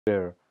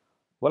There.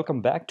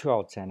 Welcome back to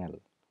our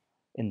channel.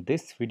 In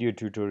this video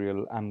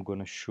tutorial, I'm going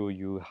to show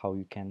you how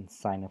you can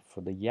sign up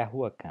for the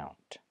Yahoo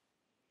account.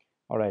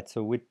 Alright,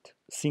 so with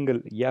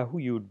single Yahoo,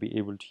 you would be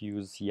able to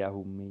use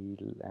Yahoo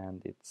Mail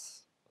and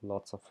its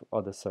lots of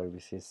other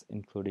services,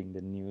 including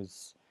the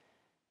news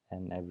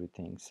and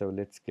everything. So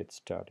let's get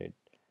started.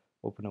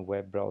 Open a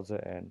web browser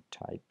and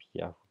type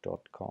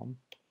yahoo.com.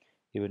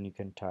 Even you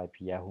can type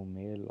Yahoo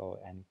Mail or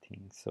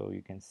anything. So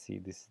you can see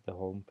this is the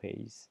home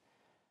page.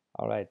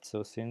 Alright,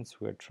 so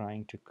since we're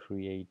trying to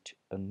create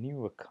a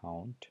new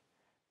account,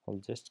 I'll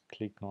just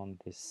click on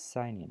this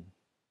sign in.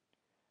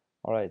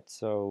 Alright,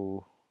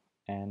 so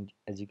and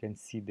as you can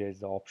see,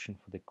 there's the option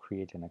for the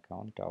create an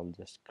account. I'll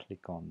just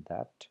click on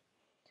that.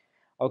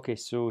 Okay,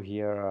 so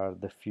here are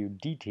the few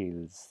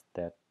details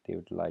that they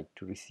would like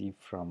to receive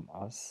from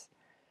us.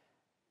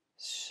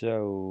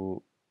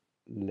 So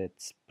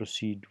let's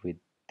proceed with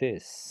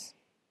this.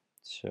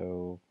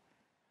 So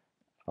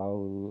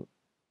I'll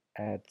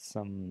add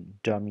some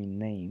dummy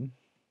name.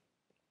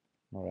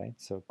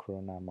 Alright, so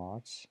Corona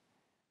March,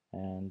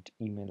 and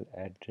email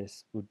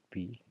address would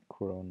be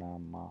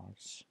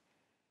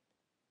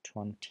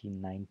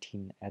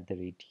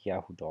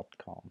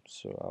coronamarch2019@yahoo.com.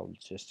 So I'll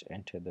just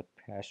enter the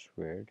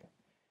password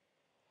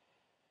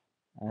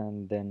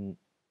and then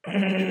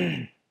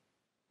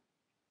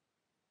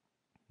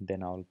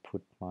then I'll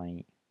put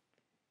my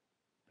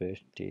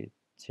birth date,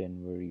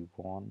 January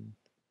 1,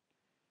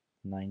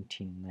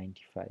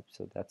 1995.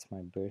 So that's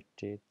my birth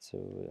date.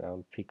 So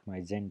I'll pick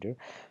my gender.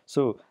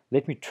 So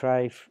let me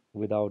try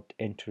without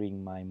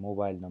entering my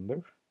mobile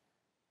number.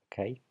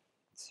 Okay,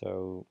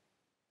 so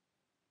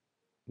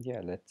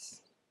yeah,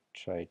 let's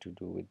try to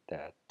do with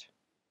that.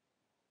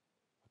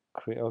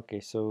 Okay,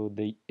 so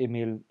the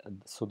email,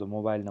 so the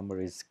mobile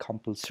number is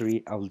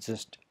compulsory. I'll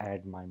just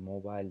add my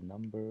mobile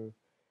number.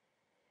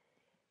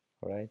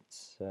 All right,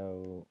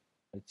 so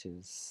which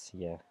is,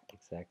 yeah,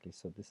 exactly,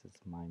 so this is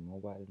my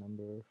mobile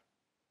number,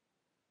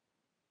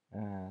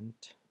 and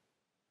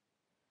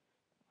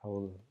I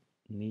will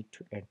need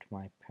to enter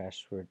my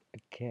password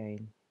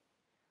again.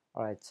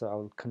 All right, so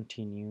I'll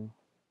continue.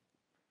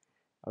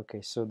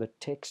 Okay, so the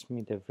text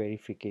me the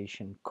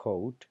verification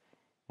code,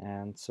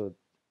 and so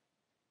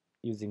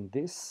using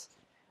this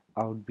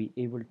I would be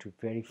able to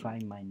verify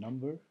my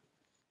number.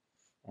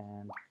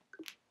 And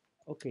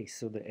okay,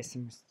 so the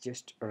SMS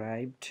just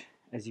arrived,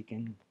 as you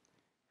can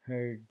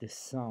heard the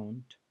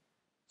sound,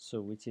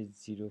 so which is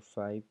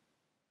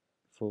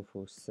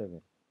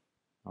 05447.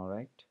 all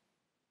right,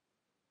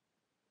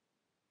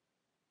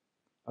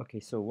 okay,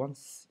 so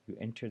once you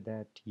enter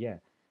that, yeah,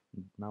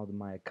 now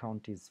my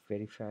account is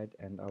verified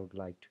and I would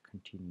like to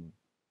continue.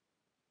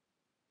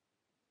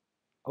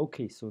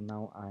 Okay, so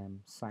now I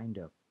am signed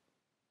up.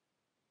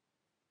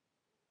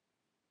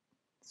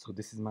 So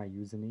this is my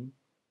username,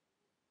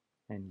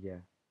 and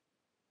yeah,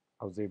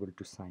 I was able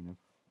to sign up.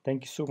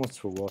 Thank you so much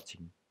for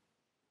watching.